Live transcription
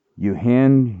You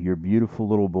hand your beautiful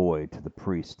little boy to the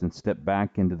priest and step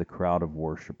back into the crowd of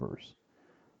worshippers.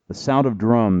 The sound of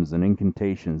drums and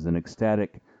incantations and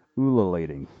ecstatic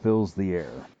ululating fills the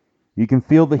air. You can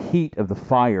feel the heat of the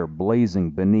fire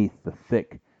blazing beneath the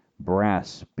thick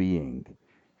brass being,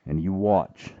 and you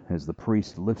watch as the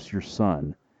priest lifts your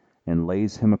son and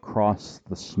lays him across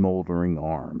the smoldering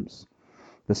arms.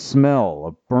 The smell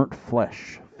of burnt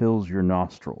flesh fills your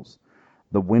nostrils.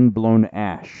 The wind-blown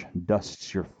ash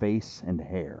dusts your face and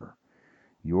hair.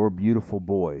 Your beautiful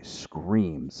boy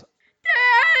screams,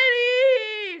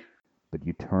 Daddy! but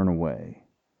you turn away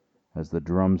as the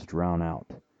drums drown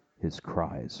out his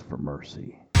cries for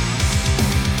mercy.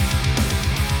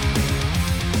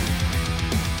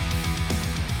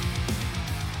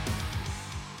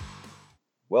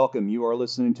 Welcome. You are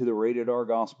listening to the Rated R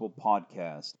Gospel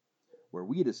Podcast, where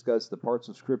we discuss the parts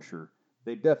of Scripture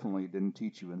they definitely didn't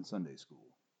teach you in Sunday school.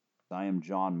 I am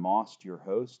John Most, your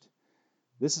host.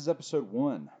 This is episode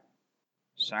 1,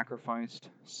 Sacrificed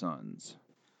Sons.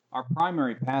 Our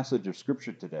primary passage of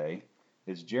Scripture today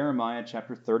is Jeremiah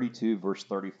chapter 32, verse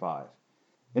 35.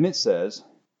 And it says,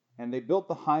 "And they built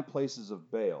the high places of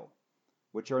Baal,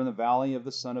 which are in the valley of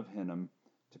the Son of Hinnom,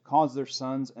 to cause their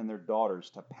sons and their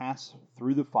daughters to pass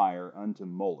through the fire unto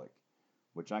Molech,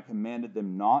 which I commanded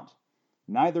them not,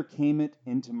 neither came it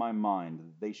into my mind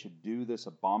that they should do this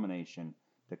abomination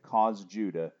to cause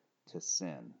Judah to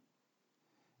sin."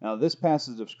 Now, this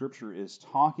passage of Scripture is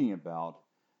talking about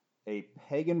a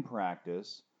pagan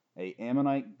practice, an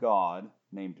Ammonite god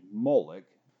named Molech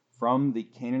from the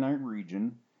Canaanite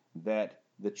region that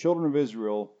the children of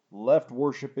Israel left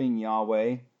worshiping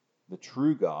Yahweh, the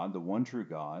true God, the one true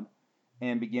God,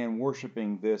 and began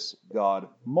worshiping this god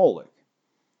Molech.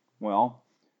 Well,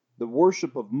 the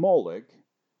worship of Molech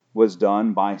was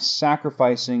done by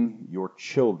sacrificing your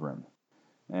children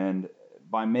and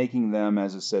by making them,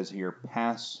 as it says here,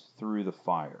 pass through the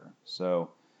fire.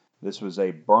 So this was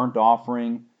a burnt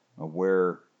offering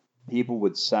where people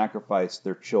would sacrifice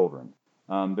their children.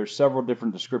 There's several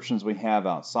different descriptions we have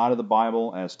outside of the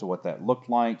Bible as to what that looked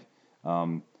like.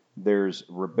 There's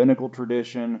rabbinical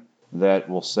tradition that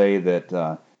will say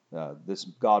that this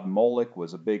god Molech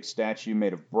was a big statue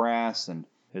made of brass, and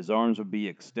his arms would be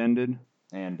extended,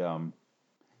 and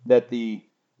that the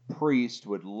priest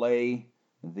would lay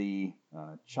the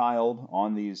child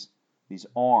on these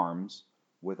arms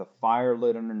with a fire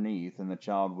lit underneath, and the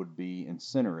child would be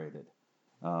incinerated.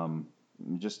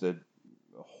 Just a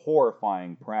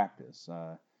horrifying practice.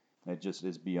 It just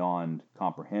is beyond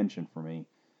comprehension for me.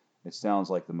 It sounds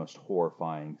like the most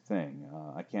horrifying thing.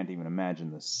 I can't even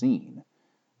imagine the scene.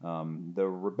 The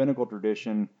rabbinical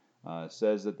tradition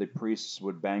says that the priests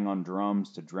would bang on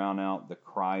drums to drown out the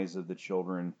cries of the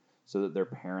children so that their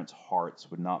parents' hearts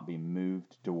would not be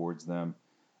moved towards them.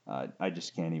 I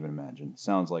just can't even imagine.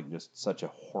 Sounds like just such a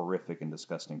horrific and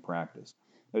disgusting practice.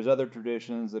 There's other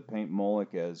traditions that paint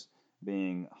Molech as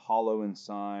being hollow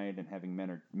inside and having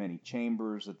many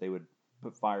chambers that they would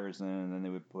put fires in, and then they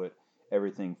would put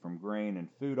everything from grain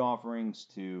and food offerings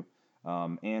to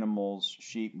animals,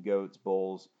 sheep, goats,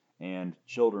 bulls, and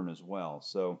children as well.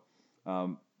 So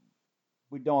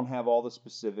we don't have all the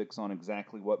specifics on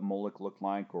exactly what Molech looked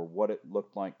like or what it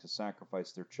looked like to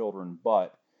sacrifice their children,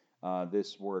 but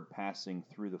this word passing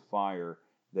through the fire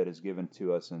that is given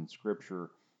to us in Scripture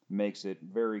makes it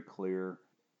very clear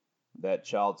that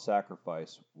child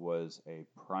sacrifice was a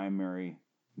primary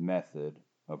method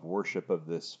of worship of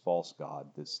this false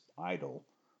god, this idol.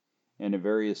 And at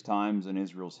various times in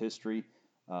Israel's history,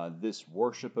 this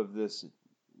worship of this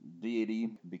deity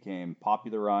became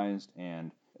popularized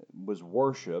and was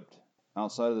worshipped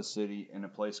outside of the city in a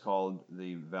place called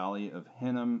the Valley of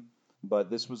Hinnom. But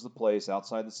this was the place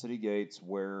outside the city gates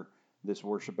where this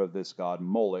worship of this god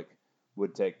Molech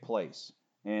would take place.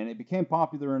 And it became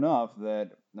popular enough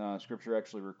that Scripture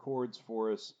actually records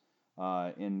for us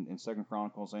in 2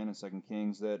 Chronicles and in 2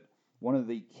 Kings that one of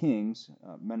the kings,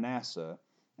 Manasseh,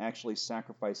 actually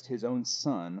sacrificed his own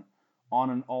son on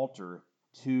an altar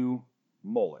to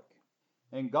Molech.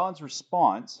 And God's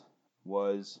response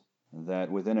was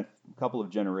that within a couple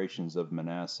of generations of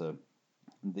Manasseh,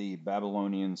 the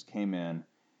Babylonians came in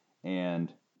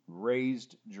and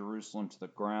razed Jerusalem to the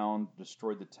ground,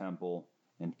 destroyed the temple,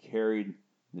 and carried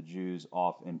the Jews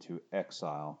off into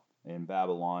exile in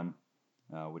Babylon,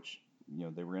 which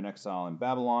they were in exile in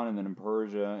Babylon and then in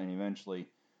Persia, and eventually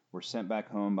were sent back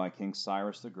home by King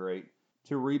Cyrus the Great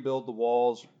to rebuild the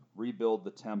walls, rebuild the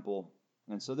temple.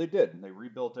 And so they did. They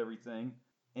rebuilt everything.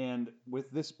 And with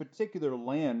this particular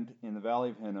land in the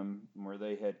Valley of Hinnom, where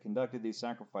they had conducted these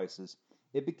sacrifices,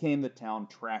 it became the town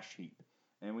trash heap.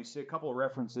 And we see a couple of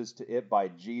references to it by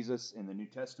Jesus in the New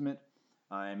Testament.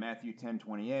 In Matthew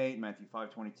 10:28, Matthew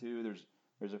 5:22,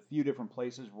 there's a few different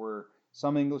places where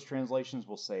some English translations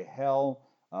will say hell.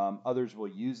 Others will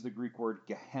use the Greek word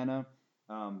Gehenna.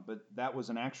 But that was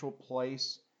an actual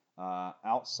place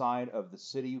outside of the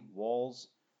city walls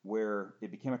where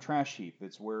it became a trash heap.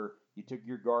 It's where you took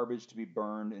your garbage to be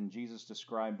burned, and Jesus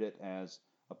described it as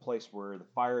a place where the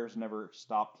fires never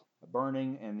stopped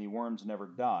burning and the worms never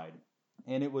died.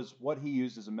 And it was what he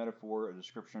used as a metaphor, a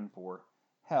description for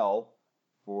hell,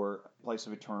 for a place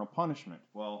of eternal punishment.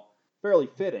 Well, fairly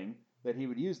fitting that he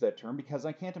would use that term, because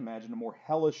I can't imagine a more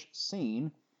hellish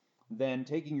scene than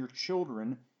taking your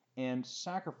children and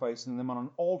sacrificing them on an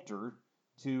altar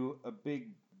to a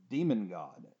big demon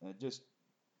god. Just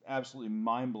absolutely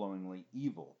mind-blowingly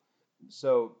evil.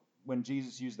 So when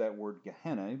Jesus used that word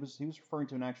Gehenna, he was referring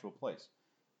to an actual place.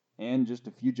 And just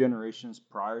a few generations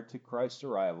prior to Christ's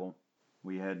arrival,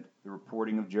 we had the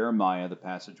reporting of Jeremiah, the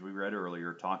passage we read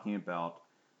earlier, talking about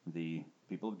the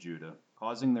people of Judah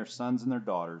causing their sons and their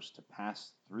daughters to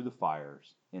pass through the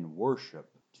fires in worship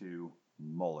to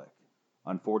Molech.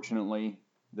 Unfortunately,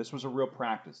 this was a real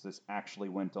practice. This actually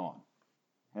went on.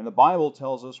 And the Bible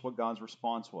tells us what God's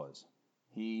response was.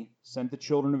 He sent the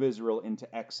children of Israel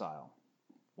into exile.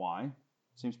 Why?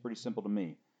 Seems pretty simple to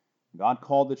me. God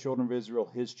called the children of Israel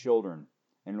his children.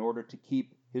 And in order to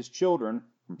keep his children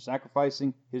from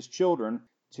sacrificing his children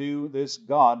to this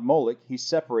god, Molech, he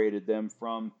separated them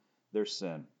from their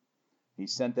sin. He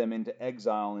sent them into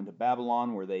exile into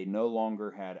Babylon, where they no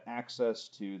longer had access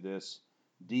to this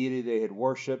deity they had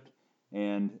worshipped,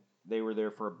 and they were there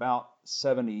for about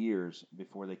 70 years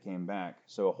before they came back.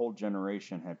 So a whole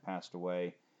generation had passed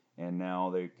away, and now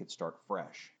they could start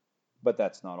fresh. But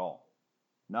that's not all.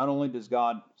 Not only does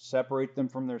God separate them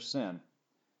from their sin,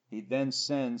 he then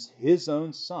sends his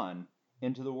own son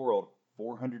into the world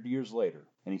 400 years later,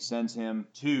 and he sends him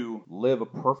to live a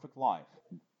perfect life,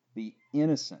 be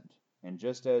innocent. And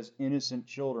just as innocent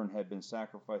children had been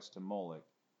sacrificed to Molech,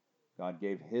 God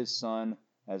gave his son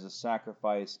as a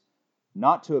sacrifice,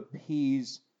 not to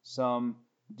appease some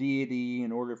deity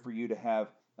in order for you to have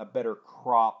a better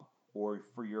crop, or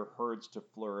for your herds to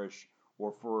flourish,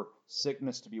 or for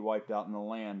sickness to be wiped out in the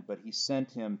land, but he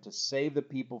sent him to save the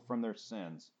people from their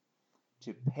sins,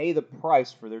 to pay the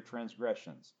price for their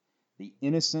transgressions, the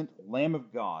innocent Lamb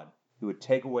of God who would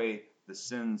take away the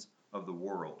sins of the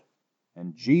world.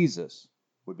 And Jesus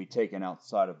would be taken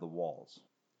outside of the walls,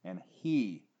 and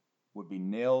he would be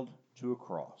nailed to a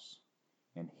cross,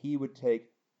 and he would take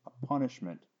a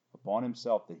punishment upon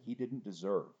himself that he didn't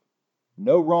deserve.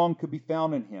 No wrong could be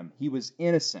found in him. He was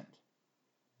innocent,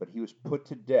 but he was put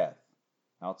to death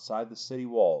outside the city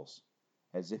walls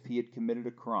as if he had committed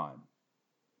a crime.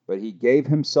 But he gave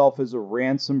himself as a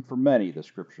ransom for many, the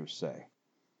scriptures say.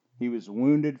 He was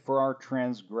wounded for our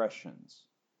transgressions,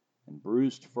 and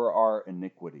bruised for our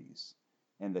iniquities,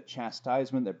 and the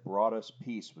chastisement that brought us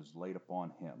peace was laid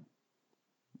upon him.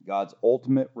 God's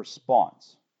ultimate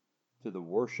response to the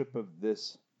worship of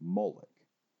this Molech,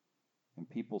 and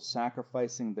people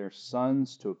sacrificing their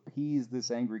sons to appease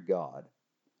this angry God,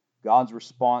 God's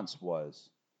response was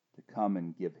to come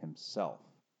and give himself.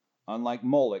 Unlike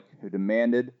Molech, who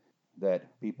demanded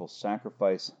that people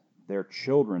sacrifice their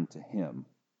children to him,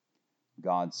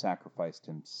 God sacrificed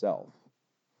himself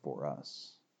for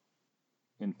us.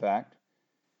 In fact,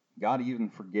 God even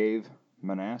forgave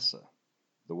Manasseh,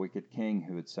 the wicked king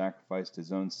who had sacrificed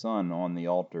his own son on the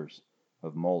altars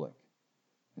of Molech.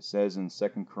 It says in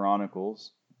 2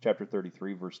 Chronicles chapter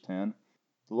 33, verse 10,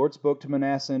 "The Lord spoke to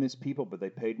Manasseh and his people, but they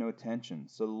paid no attention.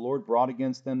 So the Lord brought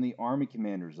against them the army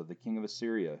commanders of the king of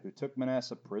Assyria, who took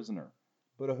Manasseh prisoner,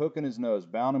 put a hook in his nose,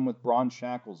 bound him with bronze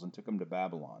shackles, and took him to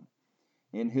Babylon.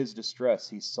 In his distress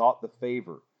he sought the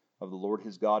favor of the Lord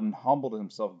his God, and humbled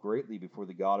himself greatly before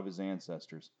the God of his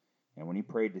ancestors. And when he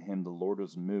prayed to him, the Lord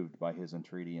was moved by his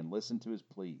entreaty, and listened to his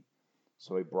plea.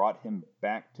 So he brought him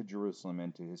back to Jerusalem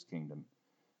and to his kingdom.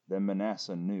 Then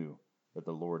Manasseh knew that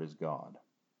the Lord is God."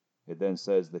 It then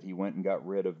says that he went and got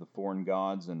rid of the foreign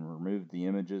gods, and removed the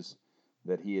images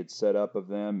that he had set up of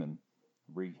them, and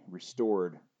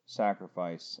restored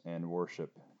sacrifice and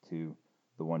worship to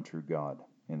the one true God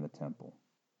in the temple.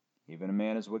 Even a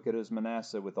man as wicked as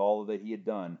Manasseh, with all that he had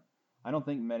done, I don't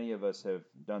think many of us have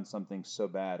done something so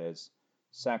bad as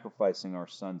sacrificing our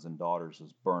sons and daughters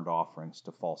as burnt offerings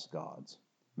to false gods.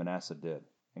 Manasseh did.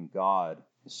 And God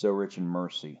is so rich in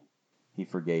mercy, he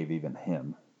forgave even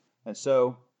him. And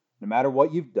so, no matter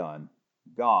what you've done,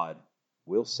 God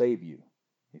will save you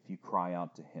if you cry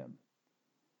out to him.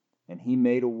 And he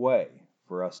made a way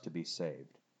for us to be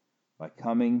saved by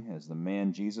coming as the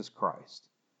man Jesus Christ,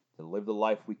 to live the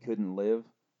life we couldn't live,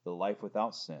 the life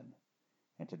without sin,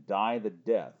 and to die the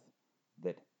death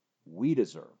that we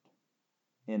deserved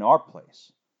in our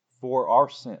place for our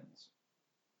sins.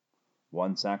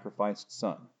 One sacrificed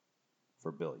son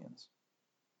for billions.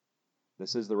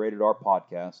 This is the Rated R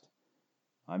Podcast.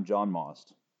 I'm John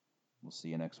Most. We'll see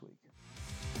you next week.